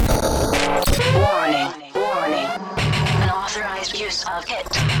hit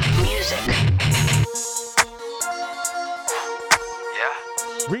music.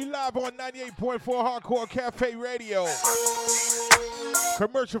 We live on 98.4 Hardcore Cafe Radio.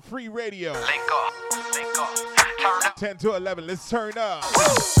 Commercial free radio. Link up. Turn up. 10 to 11, let's turn up.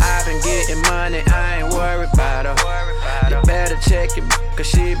 I've been getting money, I ain't worried about her. You better check it, cause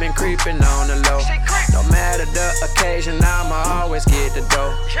she been creeping on the low. No matter the occasion, I'ma always get the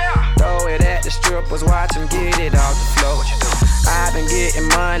dough. Throw it at the strippers, watch them get it off the floor. I've been getting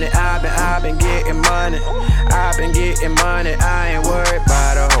money, I've been getting money. I've been getting money, I ain't worried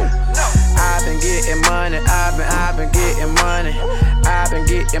about a hoe. I've been getting money, I've been getting money. I've been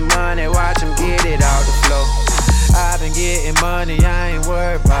getting money, watch them get it off the floor. I've been getting money, I ain't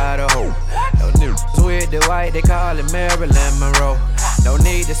worried about a hoe. No niggas with the white, they call it Marilyn Monroe. No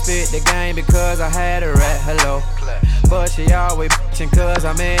need to spit the game because I had her at hello. But she always bitchin' cause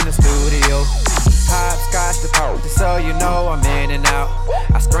I'm in the studio. Hopscotch the post, so you know I'm in and out.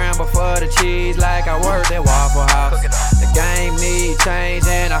 I scramble for the cheese like I worked at Waffle House. The game need change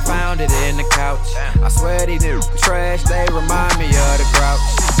and I found it in the couch. I swear these new trash, they remind me of the grouch.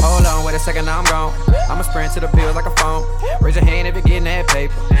 Hold on, wait a second, I'm gone. I'ma sprint to the bills like a phone. Raise your hand if you're getting that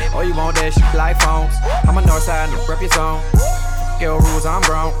paper. Or you want that shit like phones. I'm a north side and rep your zone. Your rules, I'm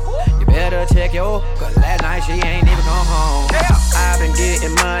grown. You better check your, cause last night she ain't even come home. I've been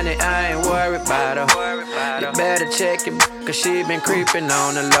getting money, I ain't worried about her. You better check it, cause she been creeping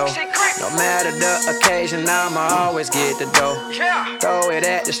on the low. No matter the occasion, I'ma always get the dough. Throw it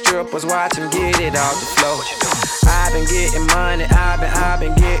at the strippers, watch them get it off the floor. I've been getting money, I've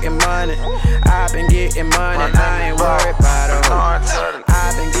been getting money. I've been getting money, I ain't worried about her.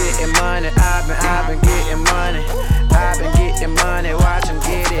 I've been getting money, I've been getting money. I've been getting money, watch them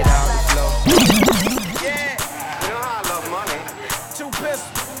get it off the floor. Yeah, you know how I love money. 2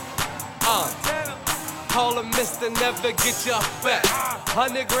 pistols. Hold a mister, never get your back.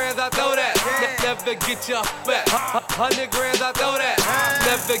 100 grand, I throw that. Never get your back. 100 grand, I throw that.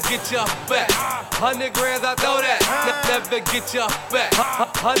 Never get your back. 100 grand, I throw that. Never get your back.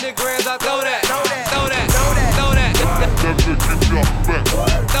 100 grand, I throw that. Throw that. Throw that. Never get your back.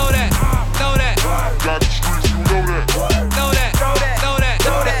 Throw that. Throw that. Got the streets, you know that. Throw that. Throw that.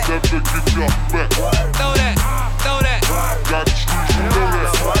 Never get your back. Throw that. Throw that. Got the streets, you know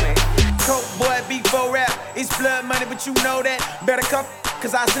that. Coke boy, before rap, it's blood money, but you know that. Better come,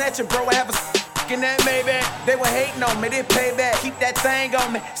 cause I snatch it, bro. I have a in that Maybach. They were hating on me, they payback. Keep that thing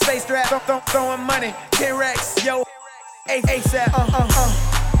on me, stay strapped, throwing money. 10 racks, yo, ASAP.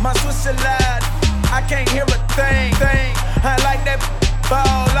 My Swiss alive, I can't hear a thing. I like that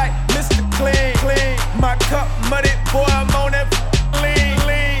ball, like Mr. Clean. My cup muddy, boy, I'm on that lean.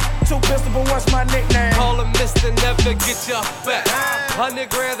 2 pistols, but what's my nickname? Call him Mr. Never get your back. 100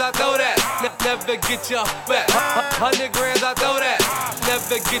 grand, I throw that. Never get your back. 100 grand, I throw that.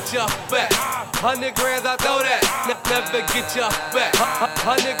 Never get your back. 100 grand, I throw that. Never get your back.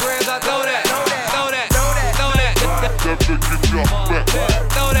 100 grand, I throw that. Throw that. Throw that. Never get your back.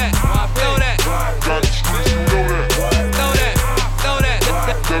 Throw that. Throw that. Got the streets, you know that. Throw that. Throw that.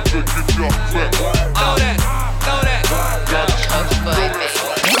 Never get your back. Throw that. Throw that. Got the streets, you know that.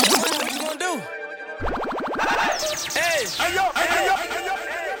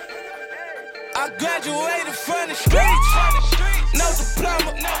 I graduated from the streets, no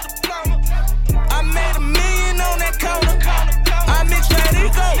diploma. I made $1 million on that corner. I mixed that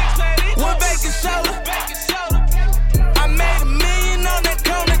ego with baking soda. I made $1 million on that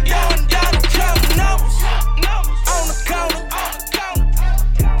corner, throwing down the counter numbers on the counter.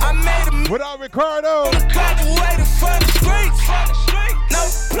 I made $1 million. What up, Ricardo? Graduated from the streets, no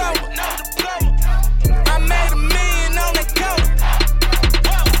diploma. I made $1 million on that counter.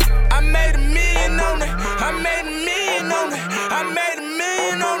 I made $1 million on it. I made $1 million on it. I made $1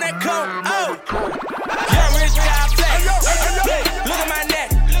 million on that coat. Oh, young rich guy flex. Look at my neck.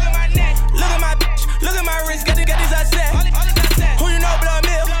 Look at my bitch. Look at my wrist. Get these upset. Who you know, blood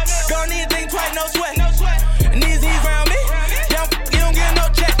milk? Gon' need a thing twice, no sweat. And these round me. You don't get no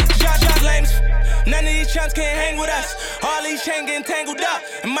check. Josh lames. None of these chumps can't hang with us. All these chains getting tangled up.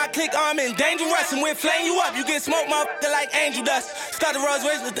 And my click arm in dangerous. And we'll flame you up. You get smoked, motherfucker, like angel dust. Start the Rolls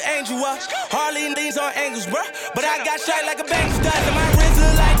Royce with the angel up. Harley these on angles, bruh. But I got shot like a bank stud. And my wrist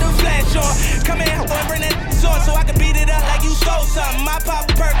look like the flash on. Come in and bring that on so I can beat it up like you stole something. My pop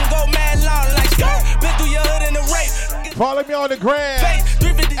perk and go mad long like skirt. Been through your hood in the rape. Follow me on the gram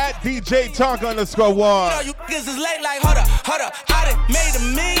at DjTonka _1. You know you niggas is late like, hold up. I done made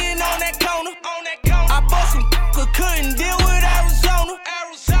 $1 million on that corner. I bought some couldn't deal with Arizona.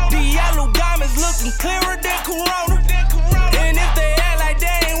 The yellow diamonds looking clearer than Corona. And if they act like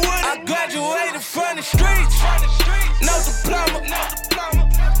they ain't with it, I graduated from the streets. No diploma.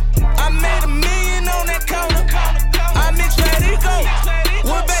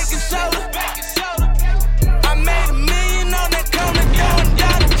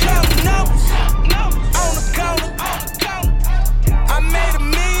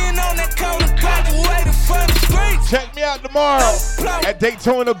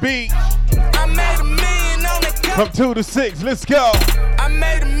 Daytona beat. I made $1 million on that coat. From 2 to 6. Let's go. I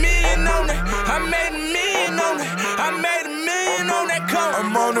made $1 million on it. I made $1 million on it. I made $1 million on that coat.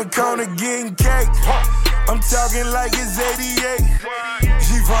 I'm on the corner getting cake. I'm talking like it's 88.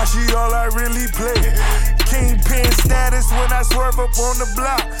 She all I really play. Kingpin status when I swerve up on the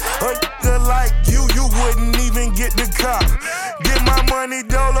block. A nigga like you wouldn't even get the cop. Get my money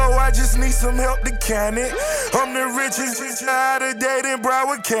dolo, I just need some help to count it. I'm the richest out of date in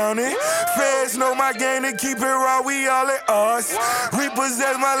Broward County. Feds know my game to keep it raw, we all at odds.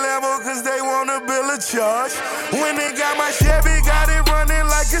 Repossess my Lambo cause they wanna bill a charge. When they got my Chevy, got it running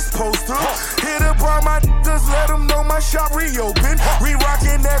like it's supposed to. Hit up all my niggas, let them know my shop reopen. We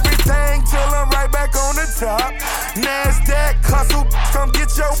rockin' everything till I'm right back on the top. NASDAQ, hustle, come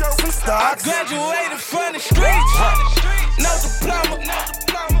get your some stocks. I graduated from the streets, no diploma.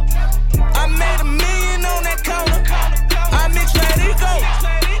 I made $1 million on that corner. I mixed that ego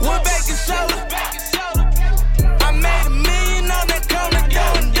with baking soda. I made $1 million on that corner,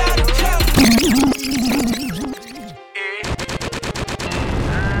 going down the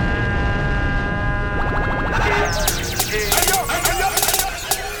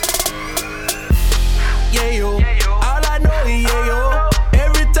Yeah, yo. All I know is yeah, yo.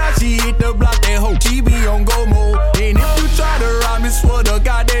 Every time she hit the block, that hoe, she be on go mode. And if you try to rob me, swear to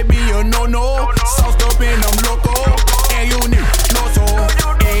God, that be a no-no. Sauced up in them loco, and you need no soul.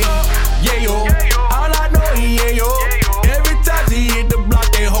 Hey, yeah, yo. All I know is yeah, yo. Every time she hit the block,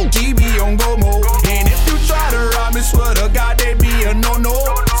 that hoe, she be on go mode. And if you try to rob me, swear to God, that be a no-no.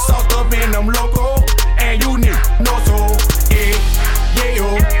 Sauced up in them loco, and you need no soul. Hey, yeah, yo.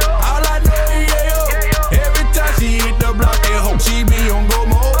 All I know is yeah, yo. Every time she hit the block, that hoe, she be on go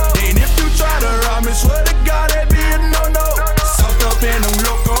mode. And if you try to rob me, swear to God, that be a no-no. Soft up in them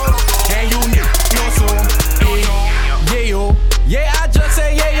loco, and you need no soul. Yeah, yo. Yeah, I just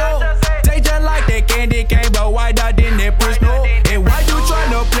say yeah, yo. They just like that candy cane, but why that in that push no? And why you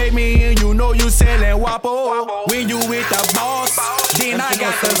tryna play me and you know you sellin' Wapo? When you with the boss, then I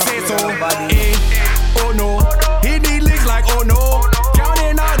got to say so. Oh no, hit these licks like oh no.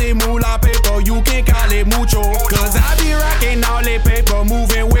 Counting all the moolah paper, you can call it mucho. Cause I be rocking all the paper,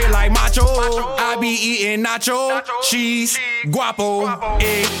 moving weight like macho. I be eating nacho, cheese, guapo,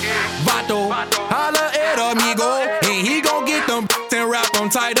 vato. Holla at amigo, and he gon' get them and wrap them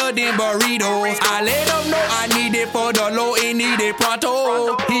tighter than burritos. I let him know I need it for the low and need it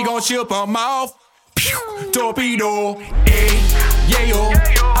pronto. He gon' ship them off, torpedo, yeah yo.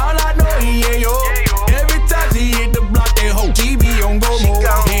 All I know is yeah yo. Every time she hit the block, that hoe, she be on go mode.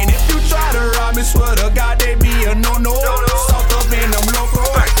 And if you try to rob me, swear to God, they be a no-no. Soft up in them loco,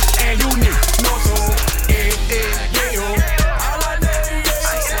 and you need no soul. Yeah yo. All I know is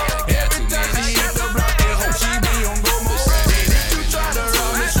yeah yo. Every time she hit the block, that hoe, she be on go mode. And if you try to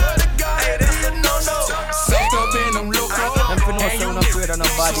rob me, swear to God, they be a no-no. Soft up in them loco, and you need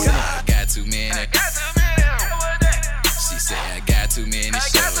no soul. I got too many. She said I got too many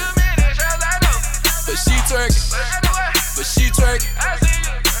shows. But she twerk, but she twerk,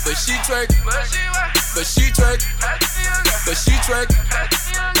 but she twerk, but she twerk, but she twerk,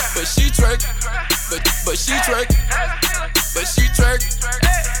 but she twerk, but she twerk, but she twerk.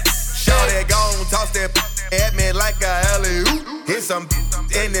 Shorty gon' toss that at me like a alley-oop. Hit some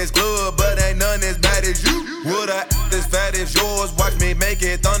in this club, but ain't none as bad as you. Would I as fat as yours? Watch me make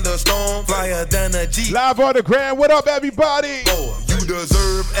it thunderstorm. Flyer than a Jeep. Live on the gram. What up, everybody? Oh, you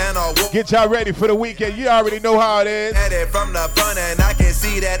deserve an award. Get y'all ready for the weekend. You already know how it is. At it from the front, and I can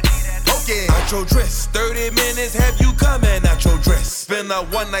see that poking out your dress. 30 minutes, have you coming out your dress? Spend a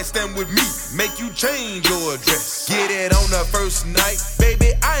one night stand with me, make you change your address. Get it on the first night,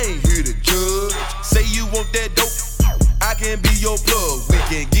 baby. I ain't here to judge. Say you want that dope, I can be your plug. We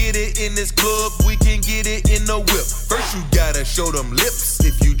can get it in this club, we can get it in the whip. First you gotta show them lips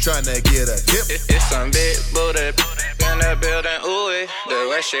if you tryna get a tip. It's some big booty in the building, ooh. The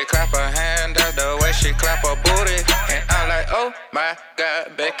way she clap her hand, that's the way she clap her booty. And I'm like, oh my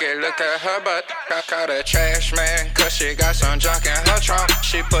God, Becky, look at her butt. I caught a trash man, cause she got some junk in her trunk.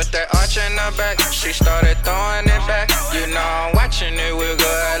 She put that arch in her back, she started throwing it back. You know I'm watching it wiggle,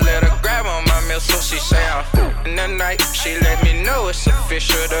 I let her grab on my milk, so she say I'm in the night. She let me know it's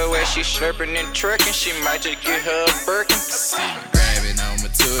official, the way she slurping and twerking. She might just get her a Birkin. See me grabbing on my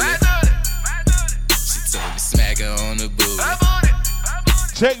tootie. She told me smack her on the booty.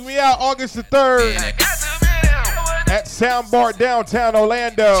 Check me out August the 3rd at Soundbar downtown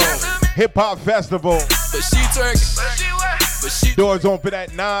Orlando. Hip Hop Festival. But she twerking. But she Doors open at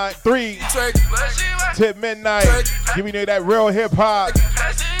 3 twerking. to midnight. Give me that real hip hop.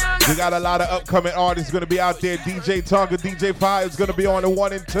 We got a lot of upcoming artists going to be out there. DjTonka, DJ Fire is going to be on the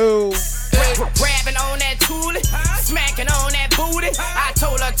 1 and 2. Grabbing on that toolie, smacking on that booty. I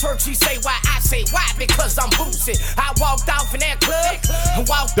told her twerk, she say why? I say why? Because I'm boosted. I walked off in that club,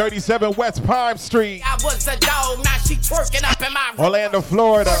 37 West Palm Street. I was a dog, now she twerking up in my Orlando,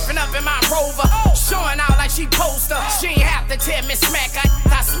 Florida. Twerking up in my Rover, showing out like she poster. She ain't have to tell me smack,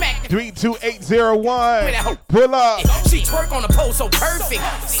 I smacked 32801. Pull up. She twerk on the pole so perfect.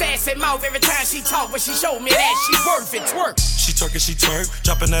 Sassy mouth every time she talk, but she showed me that she worth it. Twerk. She twerk,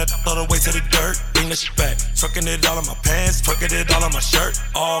 dropping that all the way to the dirt. Bring that shit back, twerking it all on my pants, twerking it all on my shirt.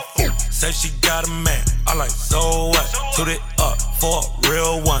 All full, say she got a man. I like, so what? Toot it up for a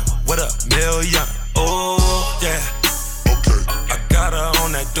real one with $1 million. Oh yeah, okay. I got her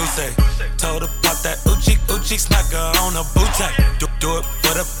on that Duce. Told her pop that Uchi smack her on a booty. Do it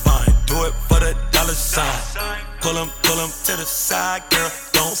for the fine, do it for the $sign. Pull 'em to the side, girl,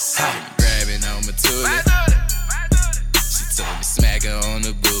 don't hide. Grabbing on my tootie. She told me smack her on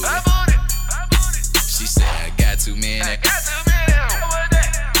the booty. She said I got too many.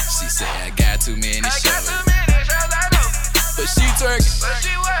 She said I got too many shows. But she twerking.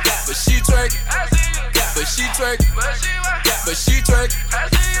 But she twerking. But she twerking. But she twerking.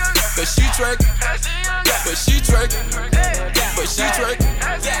 But she twerking. But she twerking. But she twerking.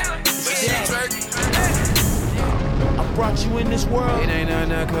 But she twerking. I brought you in this world. It ain't nothing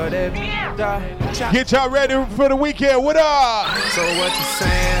to cut that Get y'all ready for the weekend. What up? So what you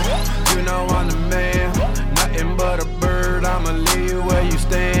saying? You know I'm the man. Nothing but a bird. I'ma leave you where you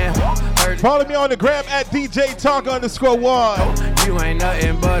stand. Follow me on the gram at DjTonka_1. You ain't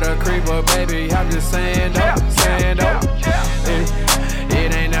nothing but a creeper, baby. I'm just saying though, saying though.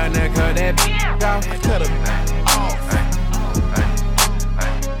 It ain't nothing to cut that off. Cut it off.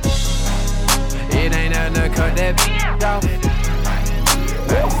 It ain't nothing to cut that off.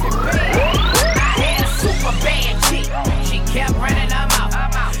 Super bad chick. She kept running her mouth.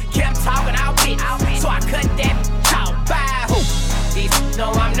 Kept talking out bitch. So I cut that out. By who? These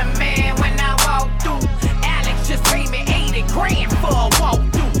know I'm the man when I walk through. Alex just paid me 80 grand for a walk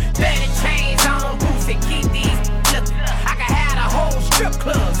through. Better chains on boots and keep these look. I can have a whole strip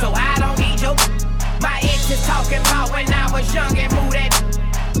club, so I don't need your. My ex is talking about when I was young and moved that.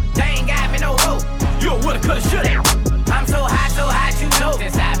 They ain't got me no hope. You woulda, coulda, shoulda. I'm so hot, you know.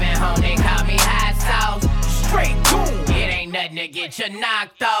 Since I've been home, they call me hot sauce. Straight goon. It ain't nothing to get you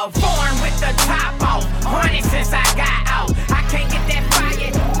knocked off. Born with the top off. Horny since I got out. I can't get that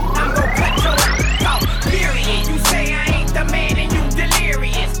fire. I'm gon' cut your off. Period. You say I ain't the man and you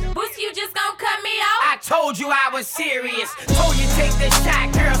delirious. Boots, you just gon' cut me off? I told you I was serious. Told you take the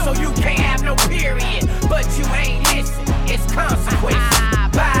shot, girl, so you can't have no period. But you ain't listen. It's consequence.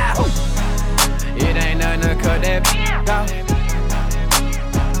 Bye. It ain't nothing to cut that off.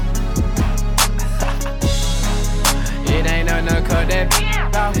 It ain't nothing to cut that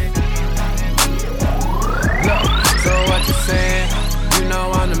off. Look, so what you saying? You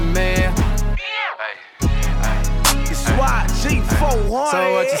know I'm the man. It's YG400. So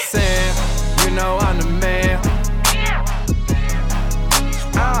what you saying? You know I'm the man.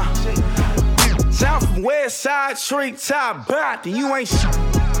 South from West Side, Street top back. You ain't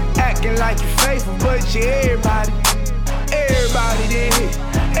acting like you faithful, but you everybody. Everybody did hit.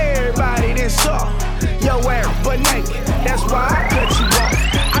 Everybody did saw. Yo ass but naked. That's why I cut you off.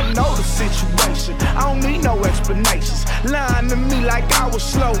 I know the situation. I don't need no explanations. Lying to me like I was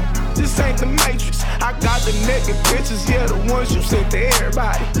slow. This ain't the Matrix. I got the naked pictures, yeah, the ones you sent to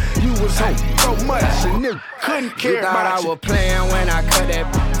everybody. You was home so much and nigga couldn't care you thought about I you. was playing when I cut that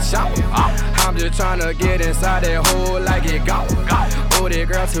shot. I'm just tryna get inside that hole like it go. Oh, that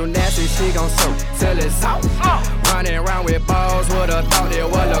girl too nasty, she gon' soak till it's out. Running around with balls, would've thought it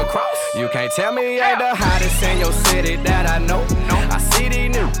was a cross. You can't tell me ain't the hottest in your city that I know. I see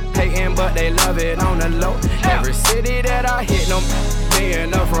these niggas hating, but they love it on the low. Every city that I hit, them be in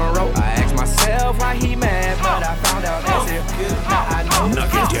the front row. I asked myself why he mad, but I found out that's it. Now I know.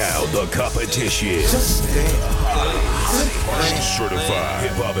 Knocking down the competition. Certified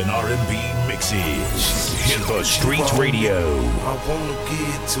hip hop and R&B mixes. Hit the Streetz Radio. I wanna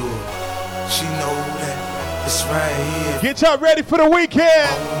get to her. She know that it's right here. Get y'all ready for the weekend.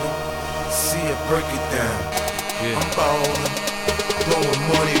 See her break it down. I'm ballin', blowing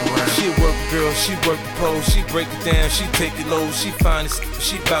money around. She a work girl, she work the pole, she break it down, she take it low, she find it,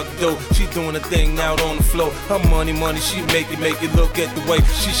 she bout the dough, she doing her thing out on the floor. Her money, she make it look at the way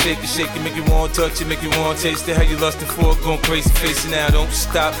she shake it, make you want to touch it, make you want to taste it. How you lustin' for it, going crazy, face it now, don't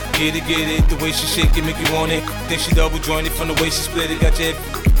stop, get it, the way she shake it, make you want it. Think she double jointed from the way she split it, got your head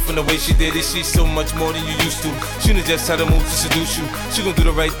from the way she did it. She's so much more than you used to. She knows just how to move to seduce you. She gon' do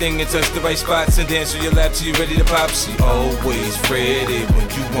the right thing and touch the right spots and dance on your lap till you ready to pop. She always ready when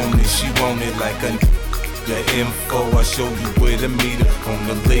you want it. She want it like a the info, I show you where to meet her. On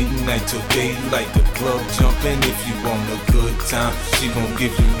the late night till daylight, the club jumping. If you want a good time, she gon' give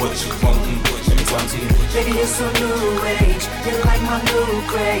you what you want. Baby, you're so new age, you're like my new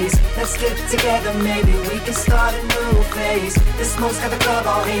craze. Let's get together, maybe we can start a new phase. The smoke's got the club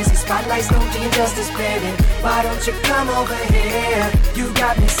all hazy, spotlights don't do you justice, baby. Why don't you come over here? You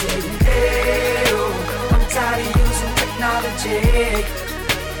got me saying, hey, oh, I'm tired of using technology.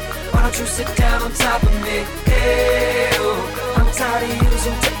 Why don't you sit down on top of me? Hey, oh, I'm tired of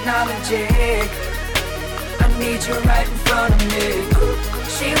using technology. I need you right in front of me.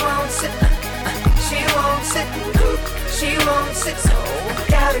 She won't sit, she won't sit, she won't sit, so I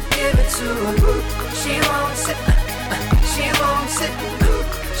gotta give it to her. She won't sit, she won't sit,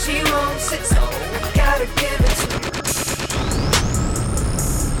 she won't sit, so I gotta give it to her.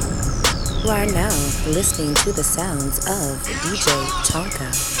 You are now listening to the sounds of DjTonka.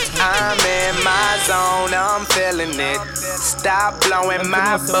 I'm in my zone, I'm feeling it. Stop blowing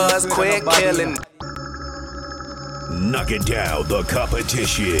my buzz, quit killing it. Knock it down, the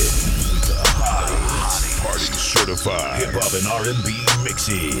competition. Party certified hip-hop and R&B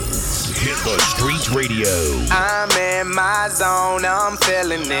mixes. Hit the Streetz Radio. I'm in my zone, I'm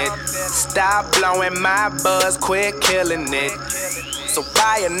feeling it. Stop blowing my buzz, quit killing it. So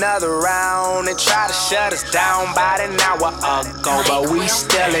buy another round and try to shut us down about an hour ago. But we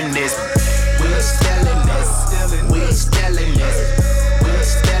still in this. We still in this. We still in this. We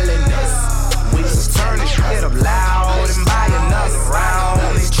still in this. We just turn the shit up loud and buy another round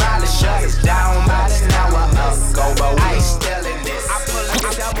and try to shut us down about an hour ago. But we still in this.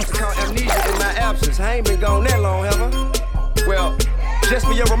 I must count amnesia in my absence. I ain't been gone that long, have I? Well, just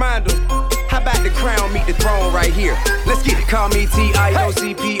for your reminder, how about the crown meet the throne right here? Let's get it. Call me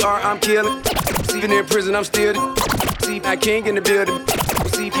T.I.O.C.P.R. I'm killing. Even in prison, I'm still the see my king in the building.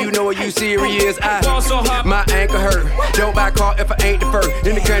 See if you know what you serious. My ankle hurt. Don't buy a car if I ain't the first.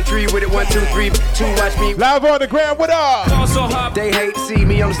 In the country with it 1, 2, 3, 2. Watch me live on the ground. What up? They hate to see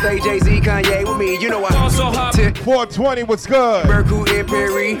me on the stage. Jay-Z, Kanye with me. You know I 420. What's good? Berku in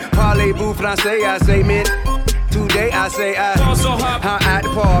Perry. Parlez-vous français. I say mint. Today I say I'm at the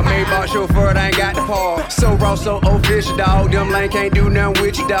park, made by chauffeur, I ain't got the paw. So raw, so official, dog. Them lane can't do nothing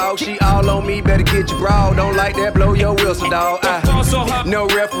with you, dog. She all on me, better get your broad. Don't like that, blow your whistle, dog. No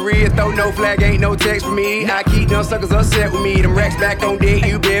referee, throw no flag, ain't no text for me. I keep them suckers upset with me. Them racks back on deck,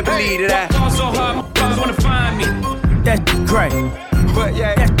 you been believe it. So hard, brothers wanna find me. That's crack. But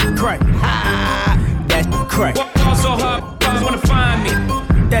yeah, that's crack. That's crack. So hard, brothers wanna find me.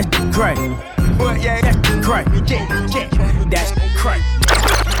 That's crack. But yeah, that's crack. That's crack.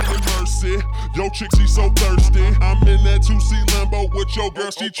 Mercy, yo chick, she so thirsty. I'm in that 2C Lambo with your girl,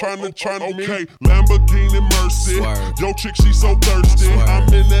 she tryna me. Okay, Lamborghini Mercy. Yo chick, she so thirsty.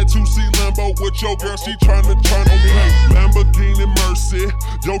 I'm in that 2C Lambo with your girl, she tryna me. Lamborghini Mercy.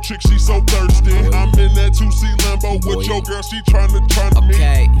 Yo chick, she so thirsty. I'm in that 2C Lambo with your girl, she tryna me.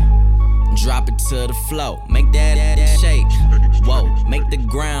 Okay. Drop it to the flow, make that shake. Whoa, make the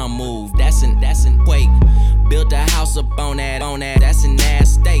ground move. That's an quake. Built a house up on that. That's an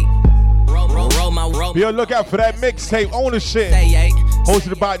ass state. Roll my. Be on the lookout for that mixtape ownership.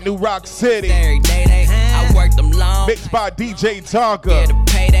 Hosted by New Rock City. I worked them long. Mixed by DjTonka.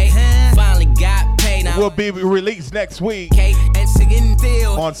 Finally got paid. Will be released next week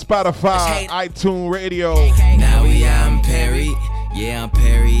on Spotify, iTunes Radio. Now I'm Perry. Yeah, I'm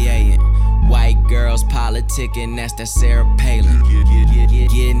Perry. White girls politicking, that's that Sarah Palin.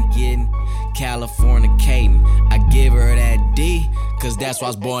 Getting Californicating. I give her that D, cause that's why I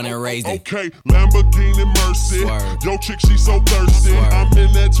was born and raised in. Okay, Lamborghini Mercy. Swerve. Yo chick, she so thirsty. Swerve. I'm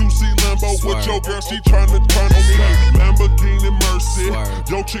in that 2C Lambo Swerve. With your girl, she tryna me. Lamborghini Mercy. Swerve.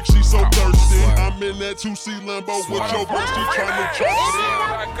 Yo chick, she so thirsty. Swerve. I'm in that 2C Lambo Swerve. With your girl, she tryna me.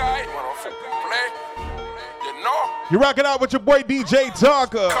 You're rocking out with your boy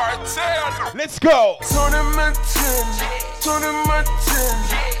DjTonka. Let's go. Tony Martin.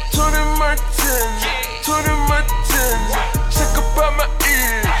 Check up on my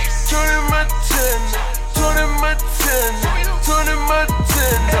ears. Tony Martin.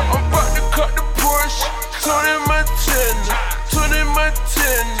 I'm about to cut the Porsche. Tony Martin.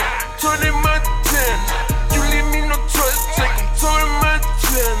 You leave me no choice. Take him. Tony Martin.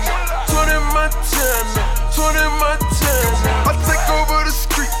 I take over the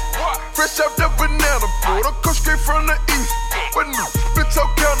street, fresh out the banana boat. I come straight from the east, but no, bitch, I'm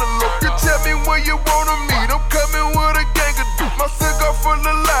kinda low. You tell me where you wanna meet, I'm coming with a gang of dudes. My cigar full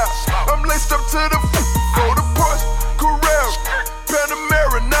of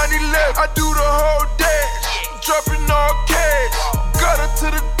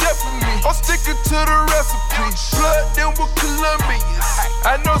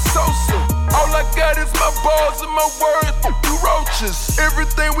I know Sosa. All I got is my balls and my words. You roaches.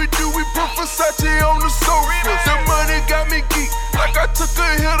 Everything we do, we put Versace on the sofa. The money got me geek, like I took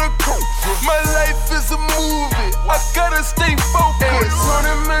a hit of coke. My life is a movie. I gotta stay focused.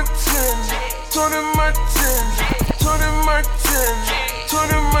 Tony Montana, Tony Montana, Tony Montana,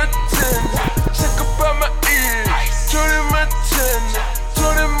 Tony Montana. Check about my ears. Tony Montana,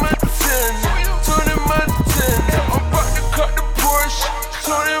 Tony Montana, Tony Montana. I'm about to cut the Porsche.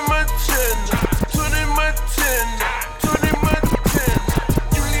 Tony Montana, Tony Montana, Tony Montana.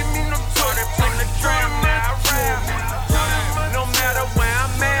 You leave me no Tony from the train now. No matter where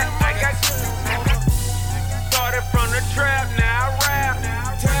I'm at, I got started from the trap now. Rap.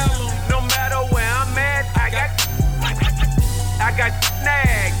 No matter where I'm at, I got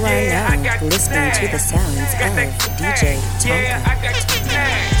snags. Right Yeah, now, I got listening to the sounds of DjTonka. Yeah, I got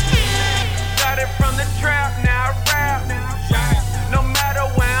snags. Started from the trap now. Rap. No matter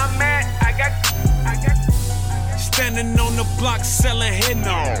where I'm at, I got. Standing on the block selling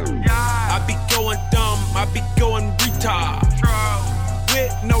henna. I be going dumb, I be going retard.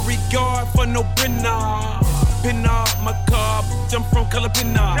 With no regard for no Brenna. Pin off my car, jump from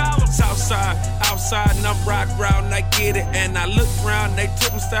Calabina. Southside, outside, and I'm rock round, I get it. And I look round, they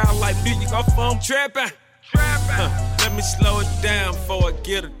tip my style like music off I'm trapping. Let me slow it down before I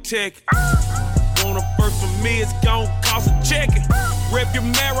get a ticket. Want a first for me, it's gon' cost a chicken. Rip your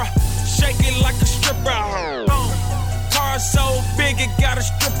mirror, shake it like a stripper. Car so big, it got a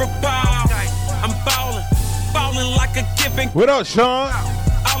stripper ball. I'm ballin' like a giving. What up, Sean?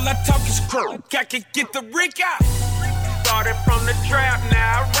 All I talk is crook, I can get the rig out. Started from the trap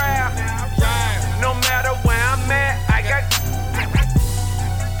now. Rap. No matter where I'm at, I got.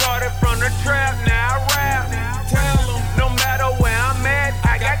 Started from the trap now. Rap. No matter where I'm at,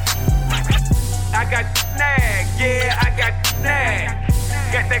 I got snag. Yeah, I got snag.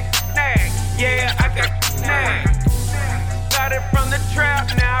 Got that snag. Yeah, I got snag. Started from the trap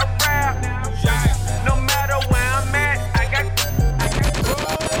now. Rap. No matter where I'm at, I got.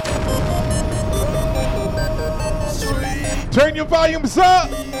 Turn your volumes up.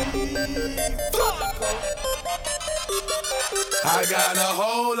 I got a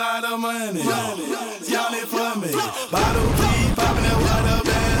whole lot of money. Y'all it for me. Bottle keep popping that water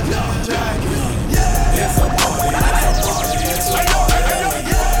band jacket. It's a party, it's a party, it's a party.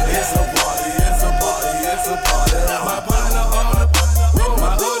 It's a party, it's a party, it's a party. My partner on the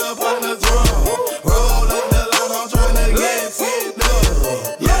my hood up on the drum. Roll up the line, I'm trying to get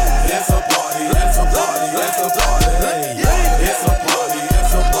done. Yeah, it's a party, it's a party, it's a party. It's a party,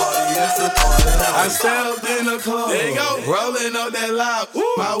 it's a party, it's a party. I stepped in the club, there you go, rolling up that loud.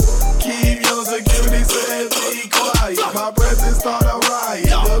 My keep your security said be quiet. My presence start a riot.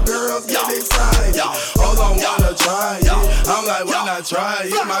 The girls get excited. Hold on, wanna try it. I'm like, why not try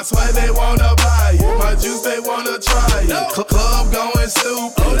it? My sweat they wanna buy it. My juice they wanna try it. Club going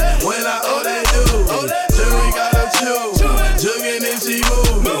stupid. When I they do. Jury gotta chew. Jugging and she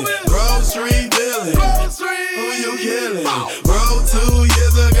moving. Grove Street dealing. Who you killing? Bro, 2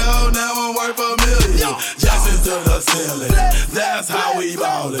 years ago, now I'm worth $1 million. Just to the ceiling. That's how we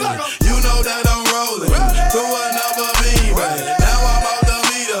ballin'. You know that I'm rollin' to another beat, right? Now I'm out the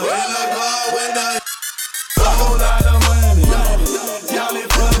meter in the club with a whole lot of money. Y'all it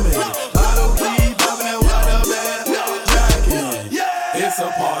for me. Bottle keep poppin' that water band jacket. It's a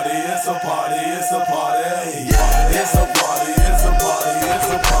party, it's a party, it's a party. It's a party, it's a party, it's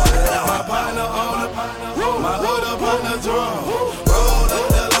a party. My partner on the my hood up on the drum. Roll up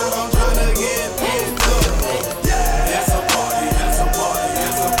the line, I'm tryna get it done. It's a party, it's a party,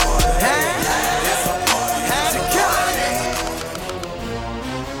 it's a party. It's a party, it's a party.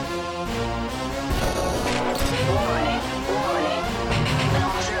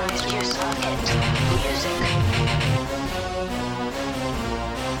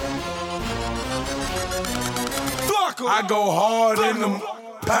 I go hard in the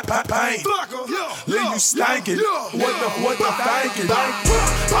paint. Leave you stankin'. What the thinkin'? I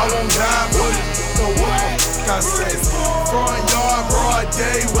won't die for it. So what? I said, front yard, broad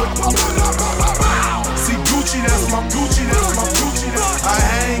day. See Gucci, that's my Gucci, that's my Gucci. I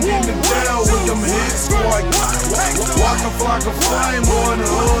hang in the jail with them hit squad. Walking like a flame on the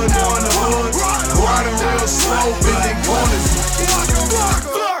hood. Riding real slow, bending corners.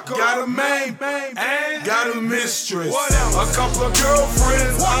 Got a main, got a mistress, a couple of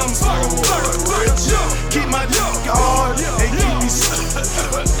girlfriends. I'm so rich. Keep my dick hard and keep me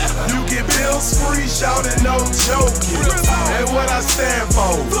You get bills free, shouting no joking. And what I stand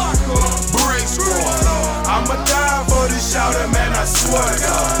for, brick squad. I'ma die for this shouting, man, I swear to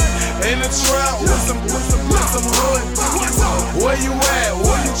God. In the trap with some hood. Where you at?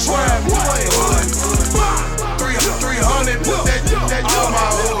 Where you trap? You ain't hood. 300, put that on my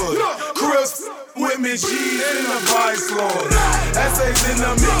hood. Crips with me, G's in the vice lord. Essays in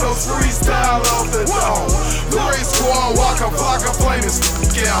the Migos, freestyle off the dome. Great squad, Waka Flocka, plain as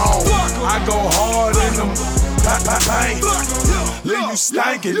get home. I go hard in them paint. Leave you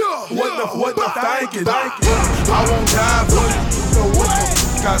stankin'. What the thinkin'? I won't die for it. So what the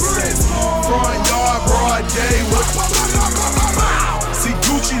I said? Front yard, broad day. See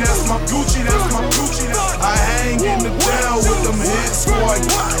Gucci, that's my Gucci, that's my Gucci. I hang in the down with them hit squad.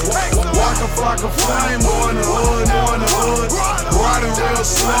 Waka Flocka flame on the hood. Riding real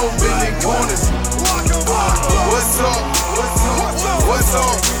slow, bending corners. What's up? What's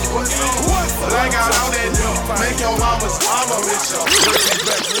up? But I got all that make your mama's mama rich.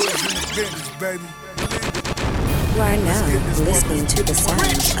 You are now listening to the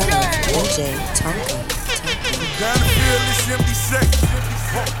sounds of DjTonka. Down to feel this empty sack.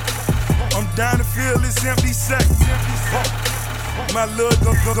 I'm down to feel this empty sack. My love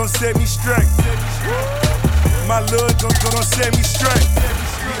gon' set me straight. My love gon' set me straight.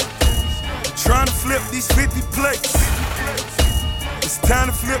 Trying to flip these 50 plates. It's time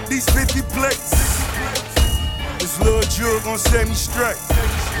to flip these 50 plates. This little jewel gon' set me straight.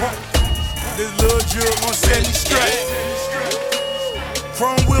 This little jewel gon' set me straight.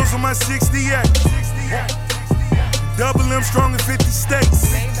 Chrome wheels on my 68. Double M strong in 50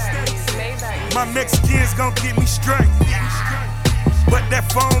 states. My Mexicans gon' get me straight. But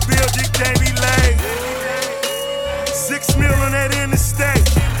that phone bill just can't be laid. 6 mil on that interstate.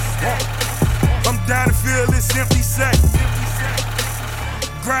 I'm down to feel this empty sack.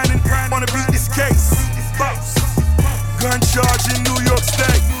 Grinding, wanna beat this case. Gun charge in New York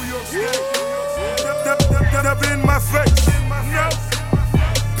State. Up in my face.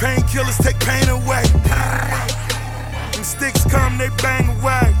 Painkillers take pain away. When sticks come, they bang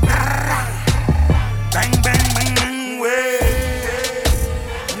away. Bang, bang, bang, bang, way.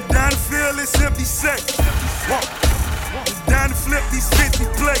 I'm down to feel this empty sack. I'm down to flip these 50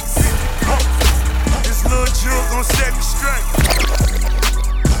 plates. This little jewel gon' set me straight.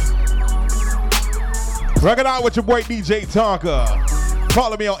 Rock it out with your boy DjTonka.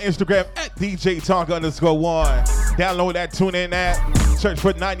 Follow me on Instagram at DjTonka_1. Download that Tunen app. Search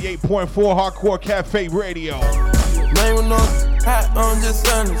for 98.4 Hardcore Cafe Radio. Name with no hat, I'm just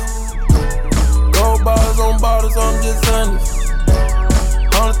honest. Gold bottles on bottles, I'm just honest.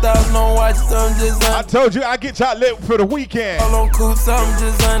 100,000 on watches, I'm just honest. I told you I get y'all lit for the weekend. All on coops, I'm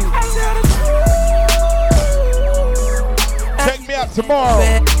just honest. Check me out tomorrow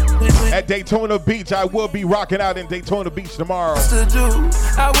at Daytona Beach. I will be rocking out in Daytona Beach tomorrow.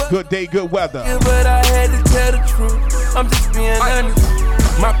 Good day, good weather. Yeah, but I had to tell the truth. I'm just being honest.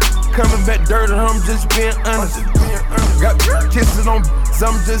 My coming back dirty, I'm just being honest. Got kisses on, so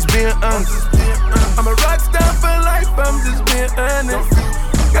I'm just being honest. I'm a rock star for life, I'm just being honest.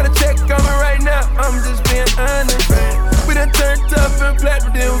 Got a check coming right now, I'm just being honest. We done turned tough and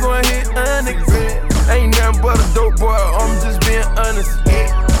platinum, then we gon' hit honest. Ain't nothing but a dope boy, I'm just being honest.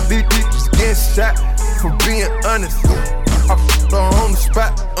 These bitches getting shot for being honest. I f***ed on the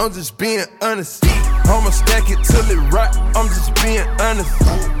spot, I'm just being honest. I'ma stack it till it rock, I'm just being honest.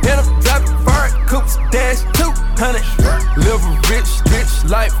 And I'm driving fire, coops, dash 200. Live a rich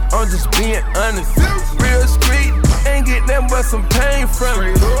life, I'm just being honest. Real street, ain't get nothing but some pain from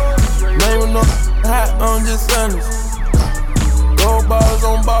it. Name with no hat, I'm just honest. Gold bottles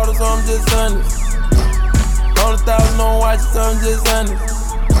on bottles, I'm just honest. 100,000 on watches, I'm just honest.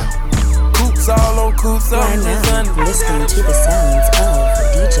 Coops all on coops, I'm just honest. Listening to the sounds of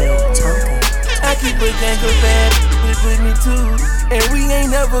DjTonka. I keep a gang of bad with me too. And we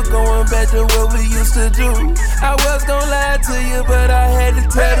ain't never going back to what we used to do. I was gonna lie to you, but I had to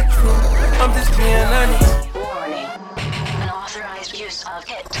tell the truth. I'm just being honest. Warning. Unauthorized use of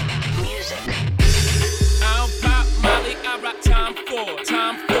hit music. I don't pop Molly, I rock time 4. I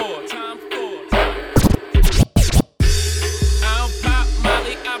don't pop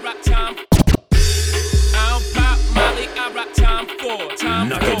Molly, I rock time 4.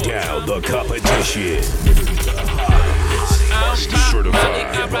 Knock it down, the competition.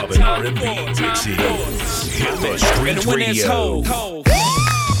 Certified hip-hop and R&B mixing. Hit the Streetz Radio.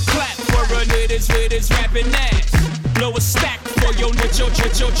 Clap for a niggas with his rapping ass. Blow a stack for your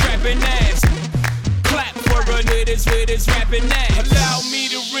trapping ass. Clap for a niggas with his rapping ass. Allow me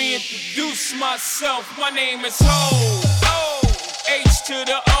to reintroduce myself. My name is Ho. H to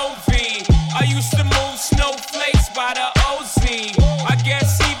the O-V. I used to move snowflakes by the OZ. I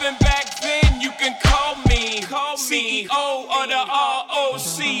guess even back then you can call me CEO of the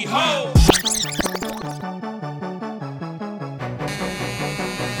ROC. Ho.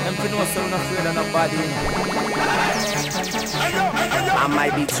 I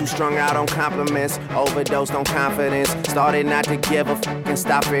might be too strung out on compliments, overdosed on confidence. Started not to give a fuck and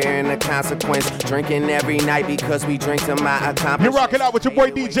stop fearing the consequence. Drinking every night because we drink to my accomplishments. You're rocking out with your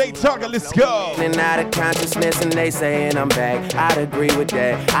boy DjTonka, let's go. And out of consciousness and they saying I'm back. I'd agree with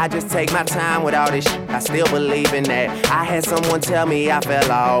that. I just take my time with all this shit. I still believe in that. I had someone tell me I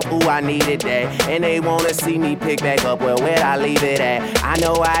fell off. Ooh, I needed that. And they wanna see me pick back up. Well, where'd I leave it at? I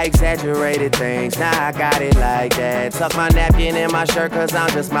know I exaggerated things. Now I got it like that. Tuck my napkin in my shirt cause I'm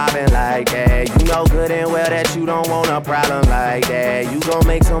just mobbing like that. You know good and well that you don't want a problem like that. You gon'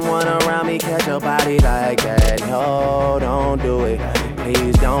 make someone around me catch a body like that. No, don't do it.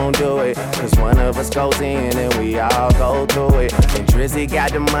 Please don't do it. Cause one of us goes in and we all go through it. And Drizzy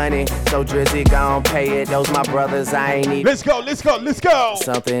got the money, so Drizzy gon' pay it. Those my brothers, I ain't need. Let's go, let's go, let's go.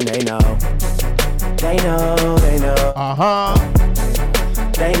 Something they know. They know, they know. Uh-huh.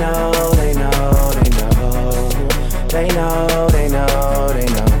 They know, they know, they know. They know, they know, they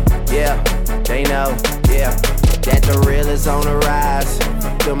know. Yeah, they know, yeah. That the real is on the rise.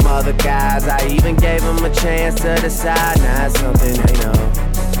 Them other guys, I even gave them a chance to decide. Now it's something they know.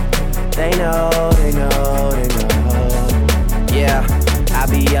 They know, they know, they know. Yeah, I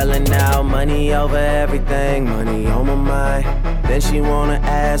be yelling out money over everything, money on my mind. Then she wanna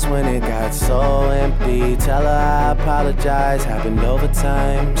ask when it got so empty. Tell her I apologize, happened over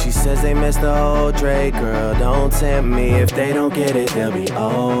time. She says they missed the whole Drake, girl, don't tempt me. If they don't get it, they'll be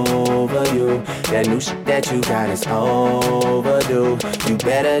over you. That new shit that you got is overdue. You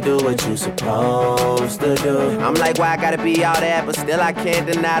better do what you supposed to do. I'm like, why I gotta be all that? But still I can't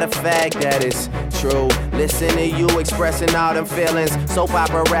deny the fact that it's true. Listen to you expressing all them feelings. Soap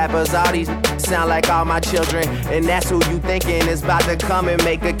opera rappers, all these sound like all my children. And that's who you thinking is about to come and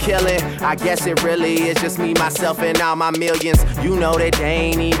make a killing. I guess it really is just me, myself, and all my millions. You know that they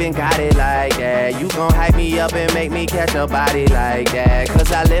ain't even got it like that. You gon' hype me up and make me catch a body like that.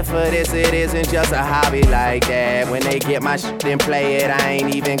 Cause I live for this, it isn't just a hobby like that. When they get my shit and play it, I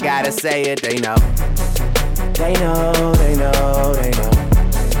ain't even gotta say it, they know. They know, they know, they know.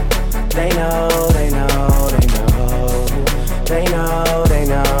 They know, they know, they know. They know, they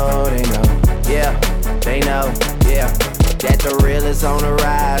know, they know. Yeah, they know, yeah. That the real is on the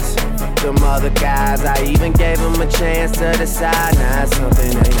rise. Them other guys, I even gave them a chance to decide. Now it's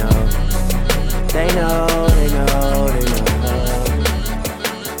something they know. They know, they know, they know.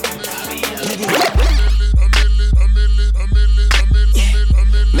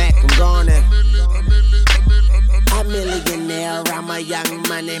 Mac, I'm going in. A millionaire, I'm a young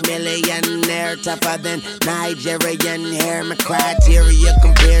money millionaire, tougher than Nigerian hair. My criteria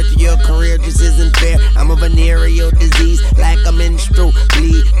compared to your career just isn't fair. I'm a venereal disease, like a menstrual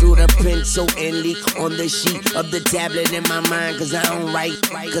bleed through the pencil and leak on the sheet of the tablet in my mind. Cause I don't write,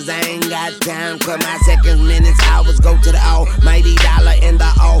 cause I ain't got time. Cause my seconds, minutes, hours go to the almighty dollar and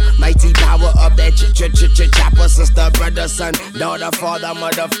the almighty power of that chopper. Sister, brother, son, daughter, father,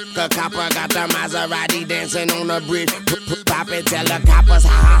 motherfucker, copper. Got the Maserati dancing on the bridge. Pop it, tell the coppers, ha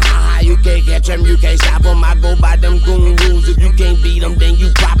ha ha ha. You can't catch them, you can't stop them. I go by them goon rules. If you can't beat them, then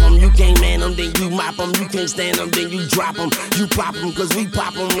you pop them. You can't man them, then you mop them. You can't stand them, then you drop them. You pop them, cause we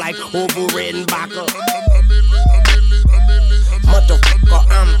pop them like over red and vodka. Motherfucker,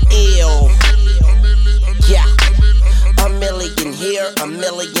 I'm ill. Yeah. A million here, a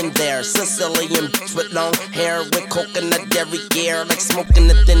million there. Sicilian bitch with long hair, with coconut dairy gear, like smoking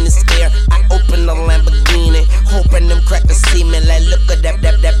the thinnest air. I open the Lamborghini, hoping them crackers see me. Like, look at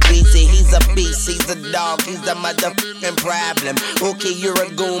that breezy. He's a beast, he's a dog, he's a motherfucking problem. Okay, you're a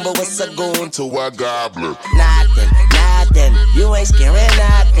goon, but what's a goon to a goblin? Nothing, nothing. You ain't scaring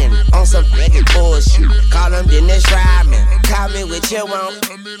nothing. On some friggin' bullshit. Call him Dennis Rodman. Call me what you want.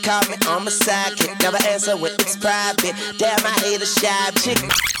 Call me on my sidekick. Never answer when it's private. Damn, I hate a shy chick. I'm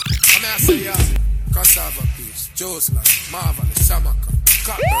gonna say, cassava peas, juice like marvelous, samaka,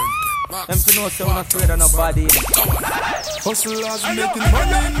 cotton, them to know so I'm not afraid of nobody. Hustlers making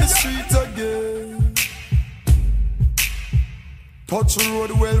money in the streets again. Touch the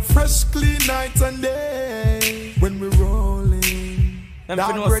road well, fresh, clean night and day. When we rolling, them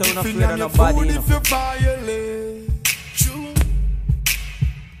to know so I'm not afraid of nobody. If you violate, true.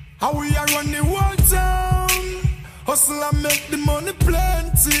 How we are run the whole town. Hustle and make the money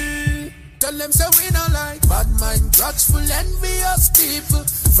plenty. Tell them say we don't like bad mind, grudgeful, envious people.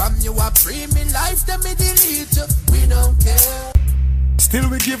 From you a free me life, them me delete you. We don't care. Still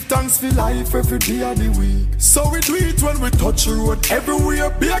we give thanks for life every day of the week. So we do it when we touch the road everywhere.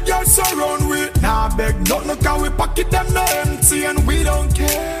 Big girls surround we. Nah beg nothing, cause we pocket them no empty and we don't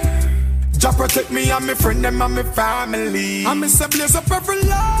care. Jah protect me and me friend them and me family. And me say blaze up every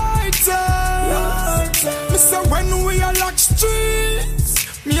lighter. Me say when we are lock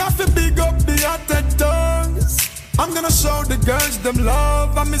streets, me have to big up the hottest tongues. I'm gonna show the girls them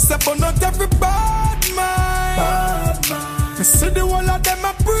love. And me say but not every bad man. Me see the whole of them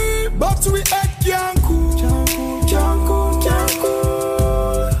a free, but we head can't cool. Can't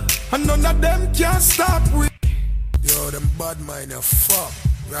cool. And none of them can stop we. Yo, them bad mind are fuck.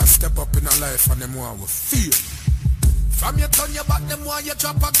 We have step up in our life and them want we feel. From your turn your back, them want you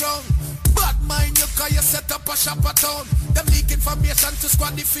drop a ground. Bad mind you cause you set up a shop a town. Them leak information to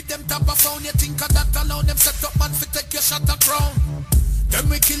squad if it them top a phone. You think of that alone, them set up man fi take your shot a crown. Them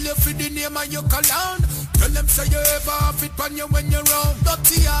we kill you for the name and you call on. Tell them say you ever have it on you when you're round.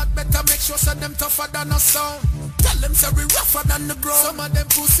 Dirty heart, better make sure say them tougher than a sound. Tell them say we rougher than the ground. Some of them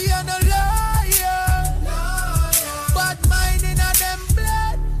pussy and a liar. Bad mind in a them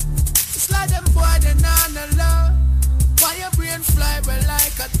blood. It's like them boy they not alone. Why your brain fly well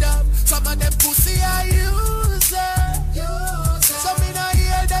like a dove? Some of them pussy are user. Some in a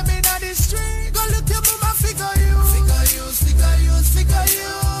hear them in a the street. Go look your mama figure use.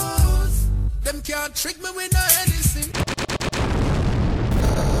 Them can't trick me with no anything.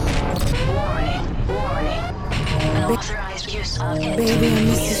 Warning. Unauthorized use of Baby, I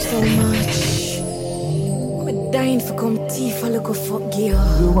miss you so much. I'm dying for come tea for look a fuck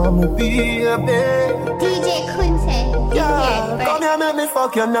girl. You want me be a babe? DjTonka. Yeah, come here, make me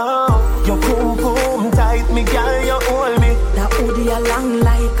fuck you now. Your boom boom tight, me girl, you hold me. That hoodie along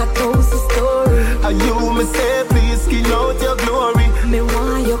like a toast story. And you me say, please skin out your glory. Me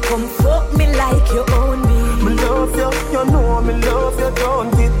want you come fuck me like you own me. Me love you, you know me love you,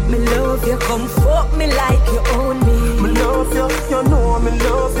 don't it? Me love you, come fuck me like you own me. Me love you, you know me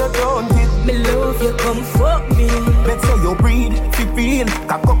love you, don't it? Me love you, come fuck me. Better you breathe, feel,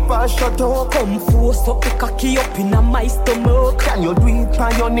 cock up and shut up. Come force up the cocky up in my stomach. Can you do it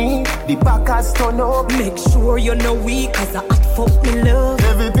on your knee? The back has turn up. Make sure you're no weak, cause I hot fuck me love.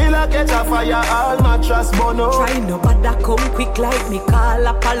 Every pillar catch a fire, all mattress burn up. Try no bother come quick like me call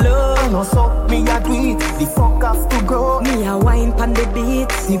up a love. I know so, me a do it, the fuck have to go. Me a wine pan the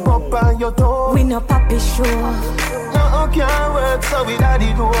beat. Sip up on your toe. We no papi show. No can't work so we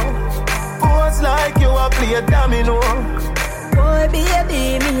daddy do. Pose like you a play a domino. Boy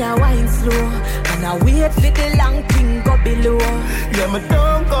baby, me a wine slow. And I wait for the long thing go below. Yeah, me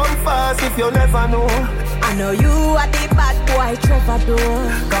don't come fast if you never know. I know you are the bad boy troubadour.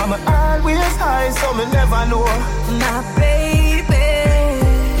 Come always high so me never know. My baby,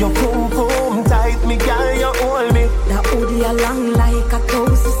 your boom boom tight, me girl, you hold me. That hoodie along like a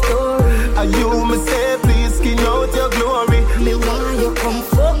toast story. And you me say please skin out your glory. Me want you come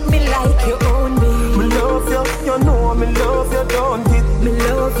fuck me like you own me. Me love you, you know me love you, don't it? Me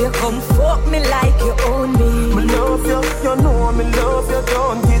love you, come fuck me like you own me. Me love you, you know me love you,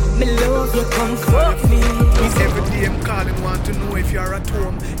 don't it? Me love you, come fuck me. He's every day I'm calling, want to know if you're at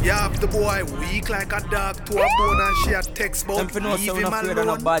home. You have the boy weak like a dog to a bone and she a text about leave him alone. Me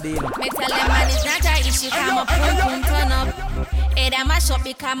tell them man it's not a issue, come a pum pum turn up. Hey, that my shop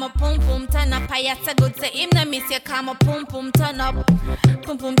become a pum pum turn up. I have to go to him, then me say come a pum pum turn up.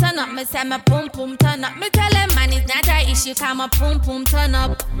 Pum pum turn up, me say me pum pum turn up. Me tell them man it's not a issue, come a pum pum turn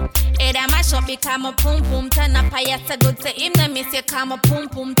up. Hey, that my shop become a pum pum turn up. I have to go to him, then me say come a pum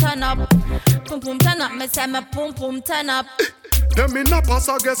pum turn up. Pum pum turn up, me say me pum pum turn up. Them in a pass,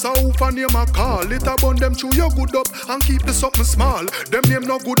 I guess I hope a name a call. It a bun them chew you good up and keep the something small. Them name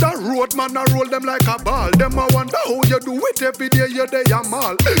no good a road, man a roll them like a ball. Them a wonder how you do it every day you day a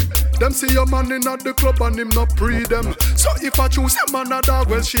mall. Them see your man in at the club and him not pre them. So if I choose a man a dog,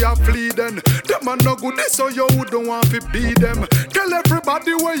 well she a flee then. Them a no good so you don't want to be them. Tell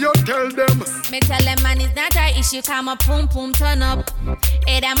everybody where you tell them. Me tell them man it's not a issue, come a pum pum turn up.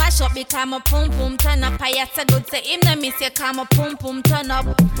 Hey, that my shop become a pum pum turn up. I have to go to him, then me say come a pum pum turn up.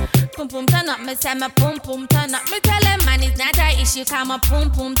 Pum pum turn up, me say me pum pum turn up. Me tell them man it's not a issue, come a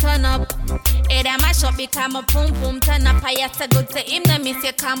pum pum turn up. Hey, that my shop become a pum pum turn up. I have to go to him, then me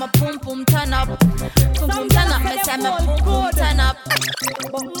say come a pum pum turn up. Pum pum turn up, me say me pum pum turn up.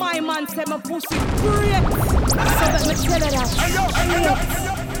 But my man say my pussy great. So let me tell you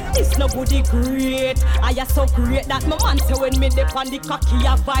that. This no goodie great. I am so great that my man say when me dip on the cocky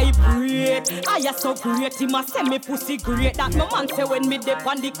I vibrate. I am so great, he must say me pussy great. That my man say when me dip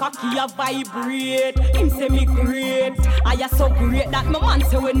on the cocky I vibrate. Him say me great. I am so great that my man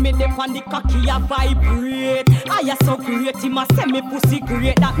say when me dip on the cocky I vibrate. I am so great, he must say me pussy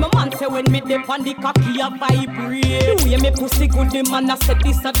great. That my man say when me dip on the cocky I vibrate. The way me pussy good, the man I said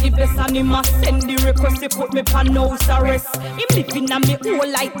this at the best, and he must send the request to put me on house arrest. Him living on me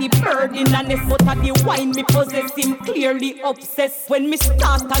whole like the burden and it's but of the wine me possess him clearly obsessed. When me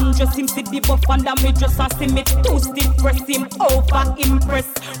start and just him see the buff under me just a see me too stiff press him over impress.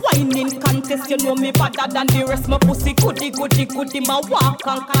 Whining contest you know me better than the rest. My pussy goody my walk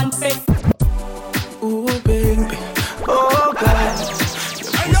and confess. Ooh baby, oh God,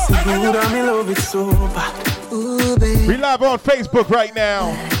 your pussy good and me love it so bad. Ooh baby. We live on Facebook right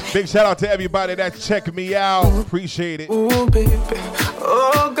now. Big shout out to everybody that's checking me out. Appreciate it. Ooh baby,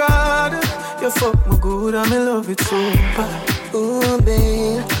 oh God, you fuck me good and me love it so bad. Ooh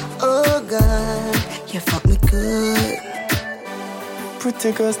baby, oh God, you fuck me good.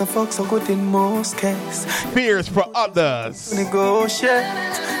 Pretty girls that fuck so good in most cases. Fears for others. Negotiate,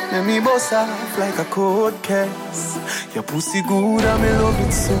 let me boss off like a cold case. Your pussy good and me love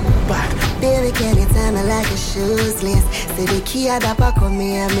it so bad. Baby, can you tell me like a shoes list? Say the key at the back of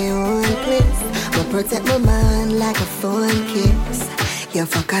me and me own place. But protect my mind like a phone kiss. You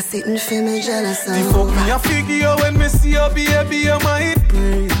fuck a sitting for me jealous of. You fuck me a figure when me see your baby, you might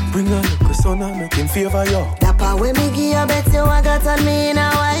pray. Bring a little son and make him favor you. That part when me give you bet you I got on me in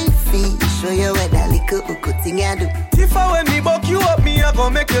a wifey. Show you what that little hook thing I do. If I when me buck you up, me I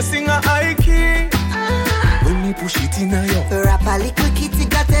gon' make you sing a high key. When me push it in a you. Rap a little kitty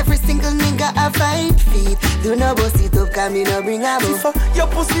got every single nigga a 5 feet. Do no boss it up, cause me no bring a bow. Your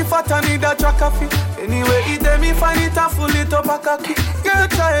pussy fat and need a track of it. Anyway, it me find it and full it up a cocky. Girl,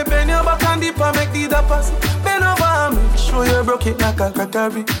 try bend your back and dip and make the dappers. Bend over me, show you broke it like a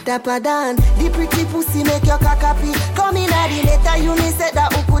crackery. Dapper Dan, the pretty pussy make your cocky. Come in at the letter, you me said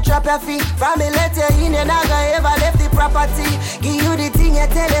that who could trap your feet. From the letter in, you never ever left the property. Give you the thing, you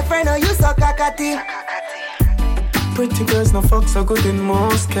tell a friend, or you so cockatty. Pretty girls no fuck so good in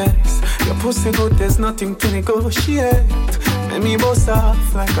most cases. Your pussy good, there's nothing to negotiate. Make me boss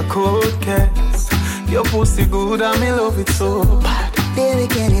off like a cold case. Your pussy good and me love it so bad. Baby,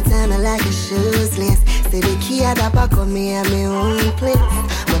 can you tell me like a shoes list? Say the key at the back of me and me own place.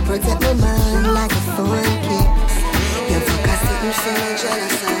 But protect my mind like a phone kiss. You fuck a sitting for me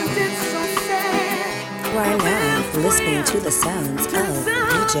jealous of. You are now listening to the sounds of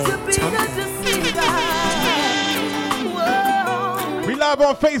DjTonka. We live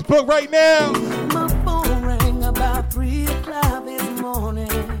on Facebook right now. My phone rang about 3 o'clock this morning.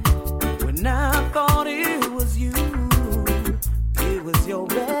 When I thought it was you, it was your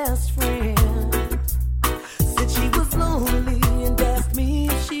best friend. Said she was lonely and asked me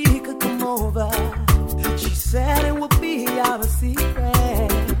if she could come over. She said it would be our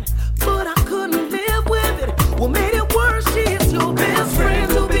secret, but I couldn't live with it. What made it worse, she is your best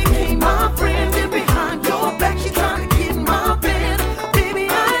friend who became my friend. And behind your back, she trying to get in my bed. Baby,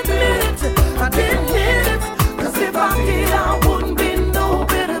 I admit it, I didn't hit it. Cause if I did, I wouldn't be no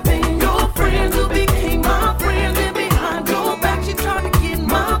better than your friend who became my friend. And behind your back, she trying to get in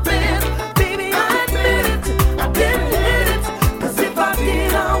my bed. Baby, I admit it, I didn't hit it. Cause if I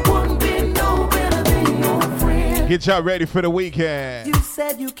did, I wouldn't be no better than your friend. Get y'all ready for the weekend. You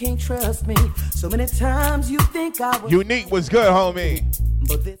said you can't trust me. So many times you think I was Unique was good, homie.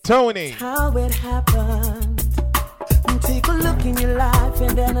 Tony. How it happened. Take a look in your life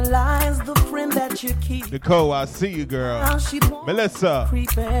and analyze the friend that you keep. Nicole, I see you, girl. Melissa.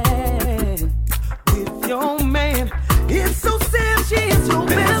 Creeping with your man. It's so sad she is your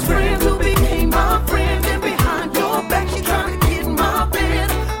best friend who became my friend. And behind your back she trying to get in my bed.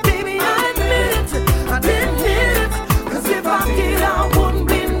 Baby, I admit it, I didn't hit it. Cause if I did, I wouldn't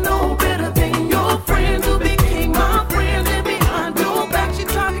be no better than your friend who became my friend. And behind your back she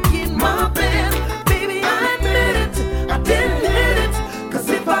trying to get in my bed. Baby, I admit it, I didn't hit it. Cause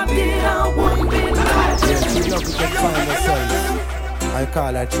if I did, I wouldn't be no better. Yes, we love to find ourselves. I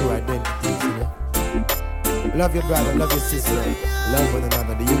call her true identity, you know. Love your brother, love your sister, love one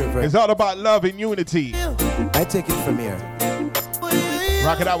another, the universe. It's all about love and unity. I take it from here.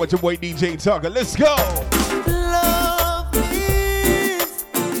 Rock it out with your boy DjTonka. Let's go. Love is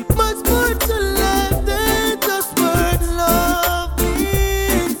much more to life than just words. Love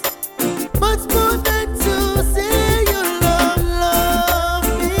is much more than to say you love. Love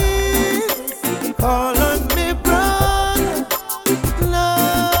is call on me, brother.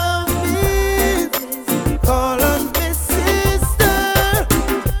 Love is call on me, sister.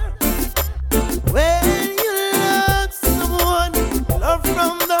 When you love someone, love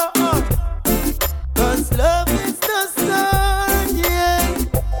from the heart. Cause love is the start, yeah.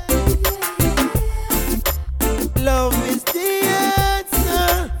 Love is the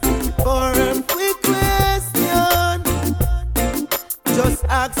answer for every question. Just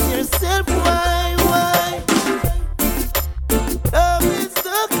ask yourself why. Love is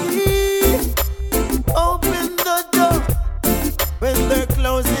the key. Open the door when they're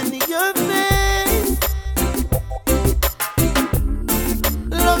closed. flowers in your face.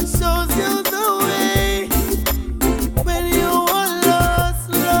 Love shows you the way. When you are lost,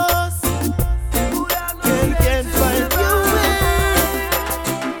 can't find your way.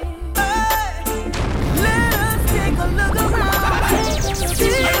 Let us take a look around.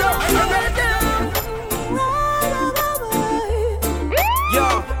 Yo,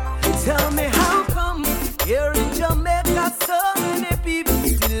 tell me how come here in Jamaica so many people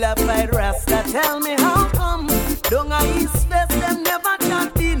still a fight Rasta? Tell me how come down a East West them never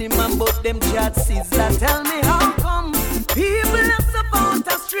chat Beanie Man but them chat Sizzla? Tell me how come people are support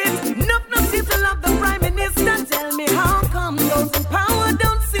the street enough seem to love the Prime Minister? Tell me how come those in power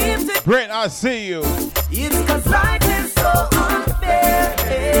don't seem to. Brent, I see you. It's cause life is so unfair.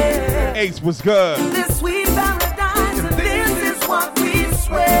 Ace was good. This sweet paradise and this is what we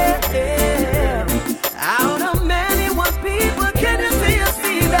swear. Out of many one people, can you see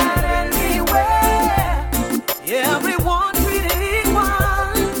that anywhere? Everyone treated equal,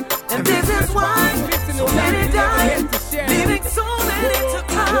 and this is why so many die, leaving so many to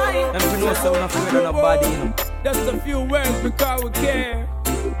cry. And we know so afraid of nobody, you know. Just a few words because we care.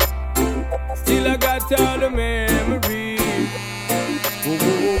 Still I got all the memories. Whoa,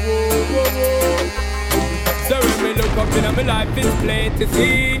 whoa, whoa, whoa, whoa. So when me look up in my life, it's plain to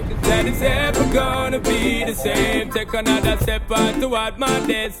see that it's ever gonna be the same. Take another step on toward my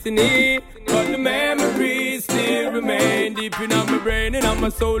destiny, but the memories still remain deep in my brain and on my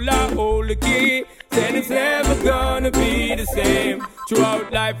soul. I hold the key. Said it's never gonna be the same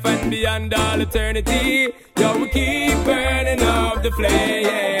throughout life and beyond all eternity. Yo, we keep burning up the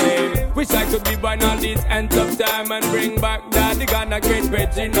flame. Wish I could be born all these ends of time and bring back that the Ghana great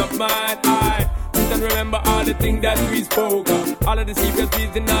virgin of mine. I and remember all the things that we spoke of, all of the secret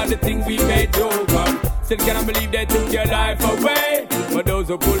reasons, all the things we made joke of. Still cannot believe they took your life away, but those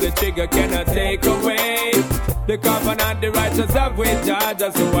who pull the trigger cannot take away the covenant the righteous have with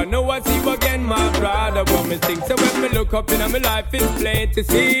Georgia. So I know I see you again, my brother. What me think? So when me look up in my life, it's plain to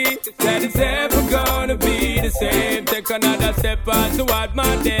see that it's ever gonna be the same. Take another step on toward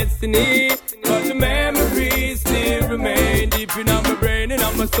my destiny, but the memories still remain deep in my brain and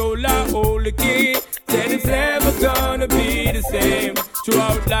on my soul. I hold the key. Said it's never gonna be the same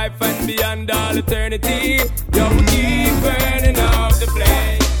throughout life and beyond all eternity. Yo, we keep burning up the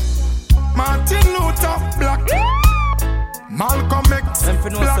flame. Martin Luther Black, Malcolm X and for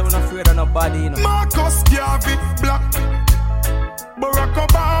no so not afraid of nobody, you know. Marcus Garvey Black, Barack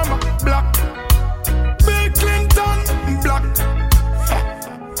Obama Black, Bill Clinton Black.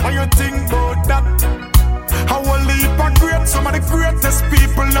 How you think about that? How a leap of great, some of the greatest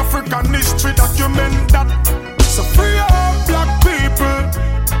people in African history document that. So free up black people,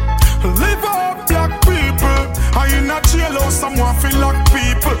 live up black people. I in a jailhouse, someone feel like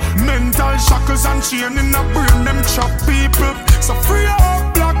people. Mental shackles and chain in a brain, them chop people. So free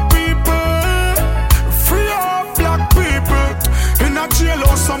up black people, free up black people. In a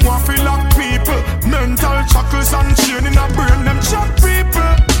jailhouse, someone feel like people. Mental shackles and chain in a brain, them chop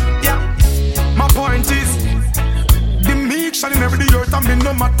people. Yeah, my point is, the meek shall never the earth and me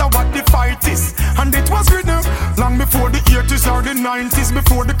no matter what the fight is. And it was written long before the 80s or the 90s,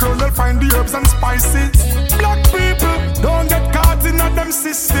 before the colonel find the herbs and spices. Black people don't get caught in a them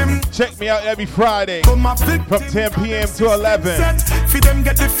system. Check me out every Friday from 10 p.m. to 11 for them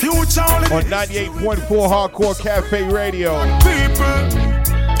get the future on 98.4 Hardcore Cafe Radio. People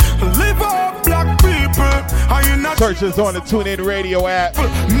live up black people. Search us on the TuneIn Radio app.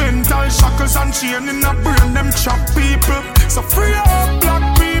 Mental shackles and chain in a brain, them chop people. So free up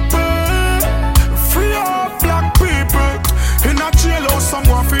black people, free up black people. In a jailhouse,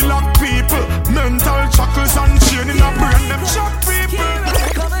 someone feel like people. Mental shackles and chain in a brain, them chop people.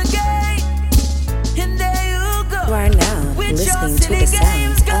 Come again, and there you go. You are now listening to the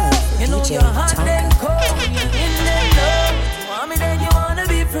sounds of DjTonka. Then you wanna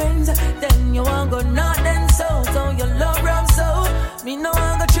be friends, then you want go not then so you love rum so me no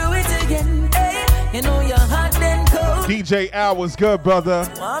want go through it again. Hey, you know you're hot then cold. DJ Al was good, brother.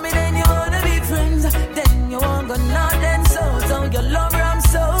 Want me then you wanna be friends, then you want go not then so you love rum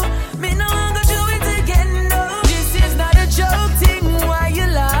so me no want go through it again. No, this is not a joke thing. Why you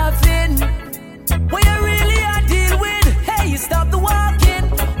laughing? What you really are deal with? Hey, you stop the walking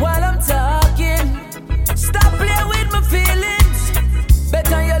while I'm talking. Stop playing with my feelings.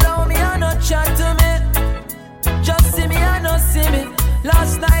 Better you allow me and not chat to me. Just see me and not see me.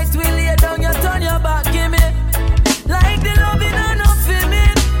 Last night we lay down, you turn your back, give me. Like the loving and not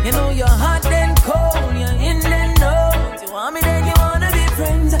feeling. You know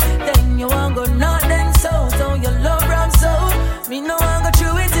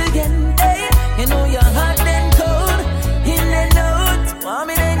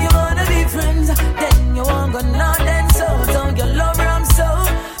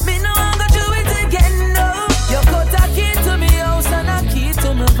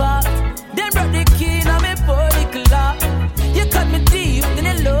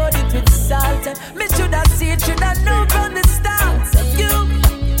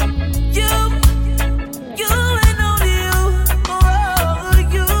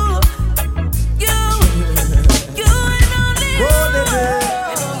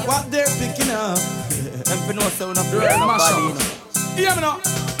say we not afraid of nobody, you know. Hear me now.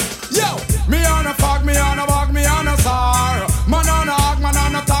 Yo, me on a fog, me on a bug, me on a star. Man on a hog, man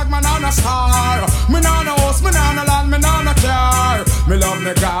on a tag, man on a star. Me on a house, me on a land, me on a car. Me love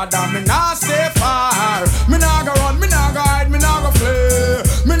me God and me not stay far. Me not go run, me not go hide, me not go flee.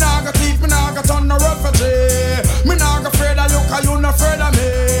 Me not go thief, me not go turn no refugee. Me not go afraid of you, cause you not afraid of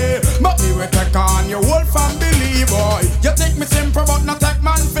me. But me will take on your whole family, boy. You think me simple, but not take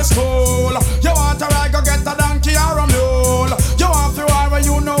man for school. You want to ride, go get a donkey or a mule. You want to ride where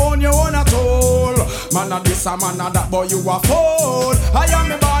you know own your own at all. Man a this, a man a that, boy you a fool. I am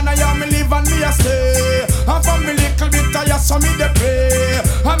me born, I am me live and me a stay. And from me little bit I saw me the pay.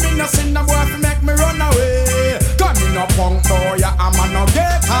 I me no sin the boy to make me run away. Come me no punk boy, I'm a no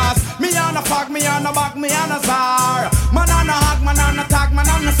gay cause. Me on a fog, me on a bag, me on a czar. Man on a hog, man on a tag, man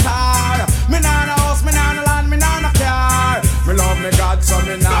on a star. Me on a house, me on a land, me on a car. Me love me God so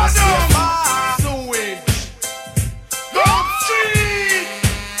me not stay far. So it go street.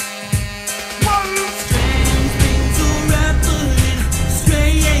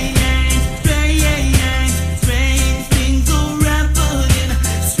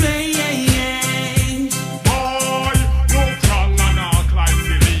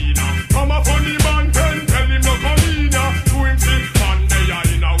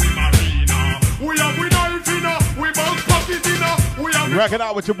 Rocking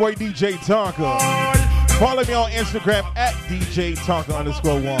out with your boy DjTonka. Follow me on Instagram at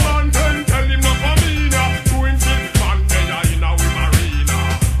DjTonka_1.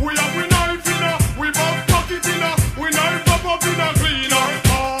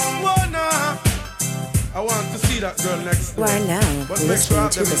 I want to see that girl next door. You are now listening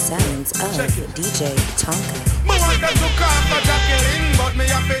to the sounds of DjTonka. Me want to look after Jacqueline, but me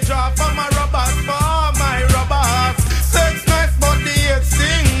have to draw for my robbers, for my robbers. Sex nice, but the hate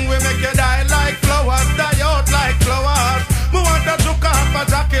sting. We make you die like flowers, die out like flowers. Me want to look after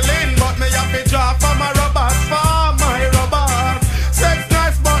Jacqueline, but me have to draw for my robbers, for my robbers. Sex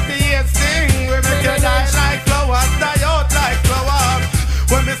nice, but the hate sting. We make you die like flowers, die out like flowers.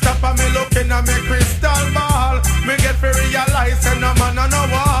 When me stop and me looking at me crystal ball, me get to realize and no man on a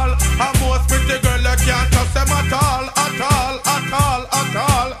wall. And most pretty girl you can't touch them at all, at all, at all, at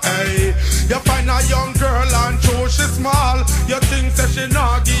all. Hey, you find a young girl and true she small. You think that she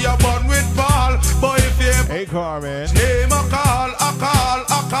not give you bun with ball, but if you hey Carmen, name a call, a call,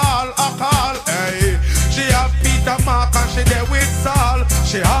 a call, a call. Hey, she have Peter Mark and she there with Saul.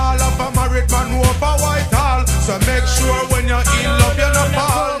 She all of a married man over Whitehall. So make sure when you're in love you not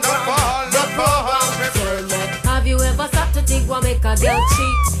fall, not fall, not fall. Have you ever stopped to think what make a girl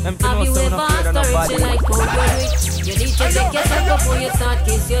cheat? Have you ever asked her if she like how you're rich? You need to check yourself before you start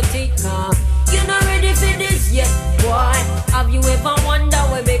kiss your teeth. You're not ready for this yet, boy. Have you ever wondered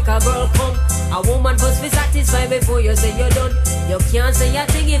where make a girl come? A woman must be satisfied before you say you're done. You can't say a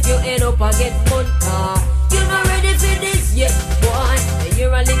thing if you end up a get fun. You're not ready for this yet, boy.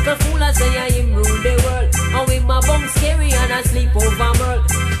 You're a little fool and say I am rule the world. And with my bum scary and I sleep over world.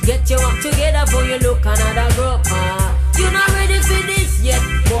 Get your act together before you look another girl. You're not ready for this yet,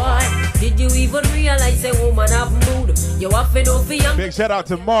 boy. Did you even realize a woman have mood? You have to know for young. Big shout out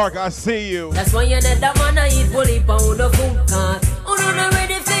to Mark, I see you. That's why you're not that man I eat fully pound of food. Oh no, not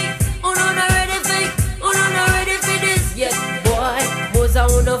ready for. Oh no, not ready for. Oh no, not ready for this yet, boy. Most I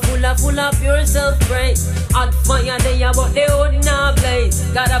wanna full of yourself praise. Hot fire there, but they would not blaze.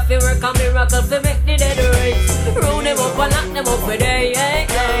 Gotta feel work a miracle to make the dead race. Roll them up and lock them up for day.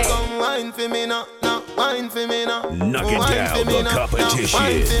 Come wine for me now, wine for me now. Knock it down, the competition.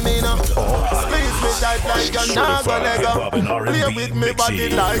 Wine for me now. Squeeze me tight like a naga lega. Play with me body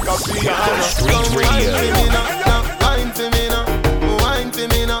like a piano. Come wine for me now, wine for me now. Wine for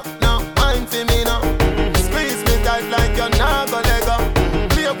me now, wine for me now. Squeeze me tight like a naga lega.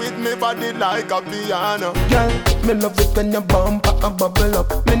 With me body like a piano. Girl, me love it when you bump a bubble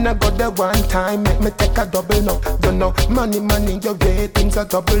up. Me nah go there one time, make me take a double up. You know, money, your ratings are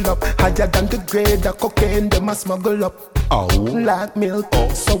double up. Higher than the grade of cocaine, them a smuggle up. Oh, like milk,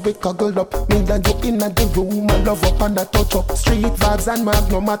 so we cuddle up. Me and you in the room, I love up and I touch up. Street vibes and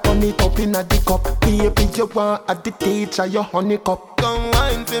magnum, I turn it up in the cup. Baby, you want at the teacher, your honey cup. Come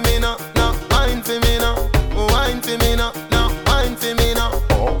wine for me now, wine for me now. Wine for me now, wine for me now.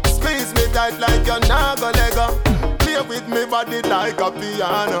 Squeeze me tight like a naga lega. Play with me body like a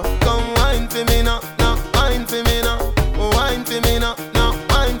piano. Come wine for me now, wine for me now. Wine for me now,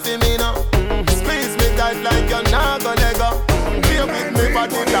 wine for me now. Squeeze me tight like a naga lega. Play with me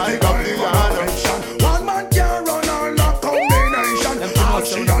body like a piano. One man can't run all the combination. How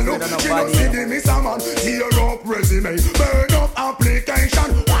she a look, she don't see the miss a man. Tear up resume, burn up application.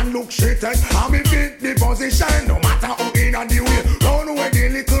 One look she take, and me fit the position.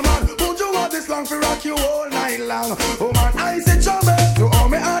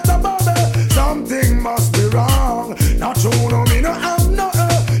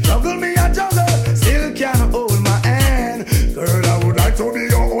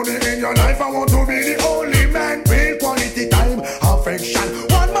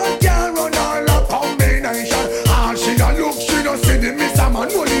 man,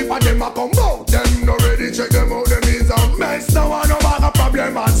 no leave for them a come out. Them no ready, check them out, them is a mess. No one no bag a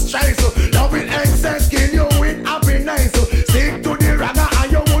problem and stress. Love with excess, kill you with happiness. Stick to the ragga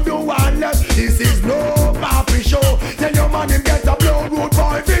and you would do one less. This is no papi show. Tell your man him get a blood road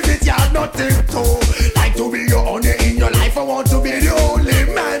boy visit, you have nothing to. Like to be your only in your life, I want to be the only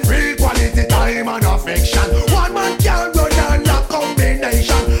man. Real quality time and affection. One man can't run on a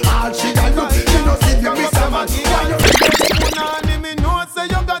combination. All she can do, she no see you miss a man. Me know say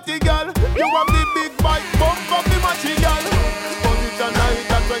you got the girl. You have the big bike, bump up the matchy girl. Position like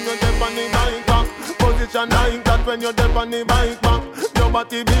that when you dip on the bike back. Position like that when you dip on the bike back. Your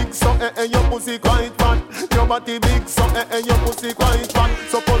body big so your pussy quite fat. Your body big so your pussy quite fat.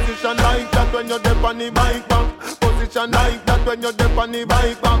 So position like that when you dip on the bike back. Position like that when you dip on the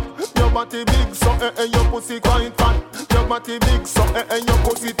bike back. Your body big so your pussy quite fat. Your body big so your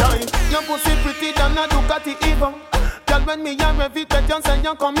pussy tight. Your pussy pretty than a Ducati Evo. Girl, when me a rev it, you say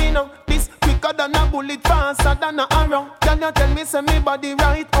you come in now. This quicker than a bullet, faster than a arrow. Girl, you tell me say me body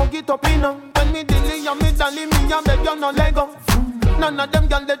right, hug it up in now. When me dilly and me dolly, me a beg you no leg up. None of them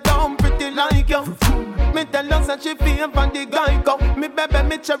girl they down pretty like you. Me tell you say she feel for the guy go. Me baby,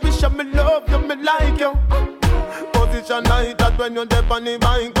 me cherish you, me love you, me like you. Position like that when you dip on the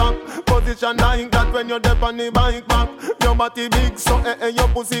bike back. Position like that when you dip on the bike back. Your body big so your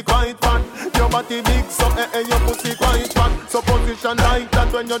pussy quite fat. Your body big so your pussy quite fat. So position like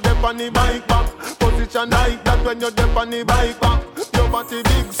that when you dip on the bike back. Position like that when you dip on the bike back. Your body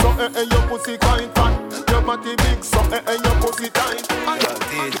big so your pussy quite fat. Your body big so your pussy tight.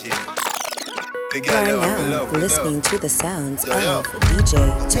 You are now listening to the sounds of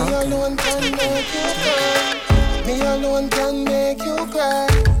DjTonka. Me alone can make you cry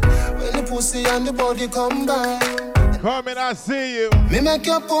when the pussy and the body come by. Come and I see you. Me make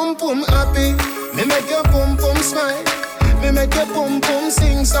your pum pum happy. Me make your pum pum smile. Me make your pum pum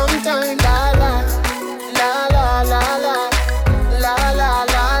sing sometime. La la la la la la la la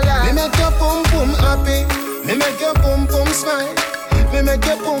la la. Me make your pum pum happy. Me make your pum pum smile. Me make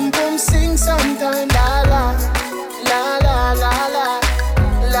your pum pum sing sometime. La la la la la la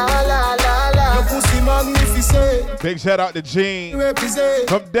la la la la. Your pussy magnificent. Big shout out to Gene Represent.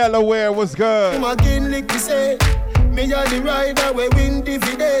 from Delaware. What's good? Me are the rider we win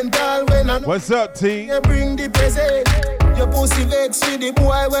dividend. All when I What's up, T? You bring the present. Your pussy vex with the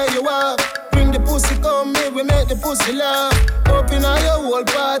boy where you are. Bring the pussy come here, we make the pussy laugh. Open all your whole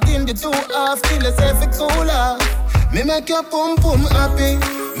part in the two half till it's every cooler. Me make your pum pum happy.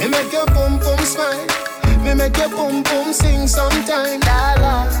 Me make your pum pum smile. Me make your pum pum sing sometime. La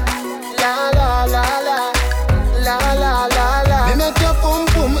la la la la la la la la la. Me make your pum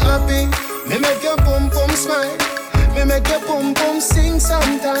pum happy. Me make your pum pum smile. Me make your pum pum sing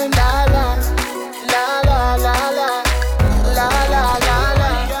sometime. La la la la la la la la la la.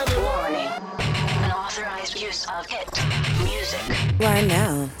 Warning: unauthorized use of hit music. You are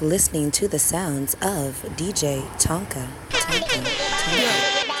now listening to the sounds of DjTonka.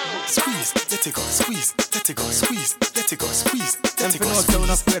 Squeeze, let it go, squeeze, let it go, squeeze, let it go, squeeze, let it go,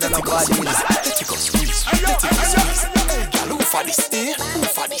 squeeze, let it go, squeeze, let it go, squeeze, let it go, squeeze. Girl, who for this, eh? Who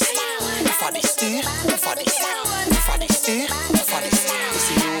for this? Who for this, eh? Who for this? Who for this, eh? Who for this?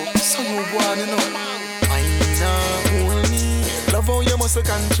 See you, so you wanna know? I know hold me. Love how you must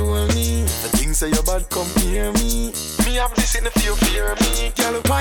control me. The things say you bad, come hear me. Me have this in the fear me. Girl,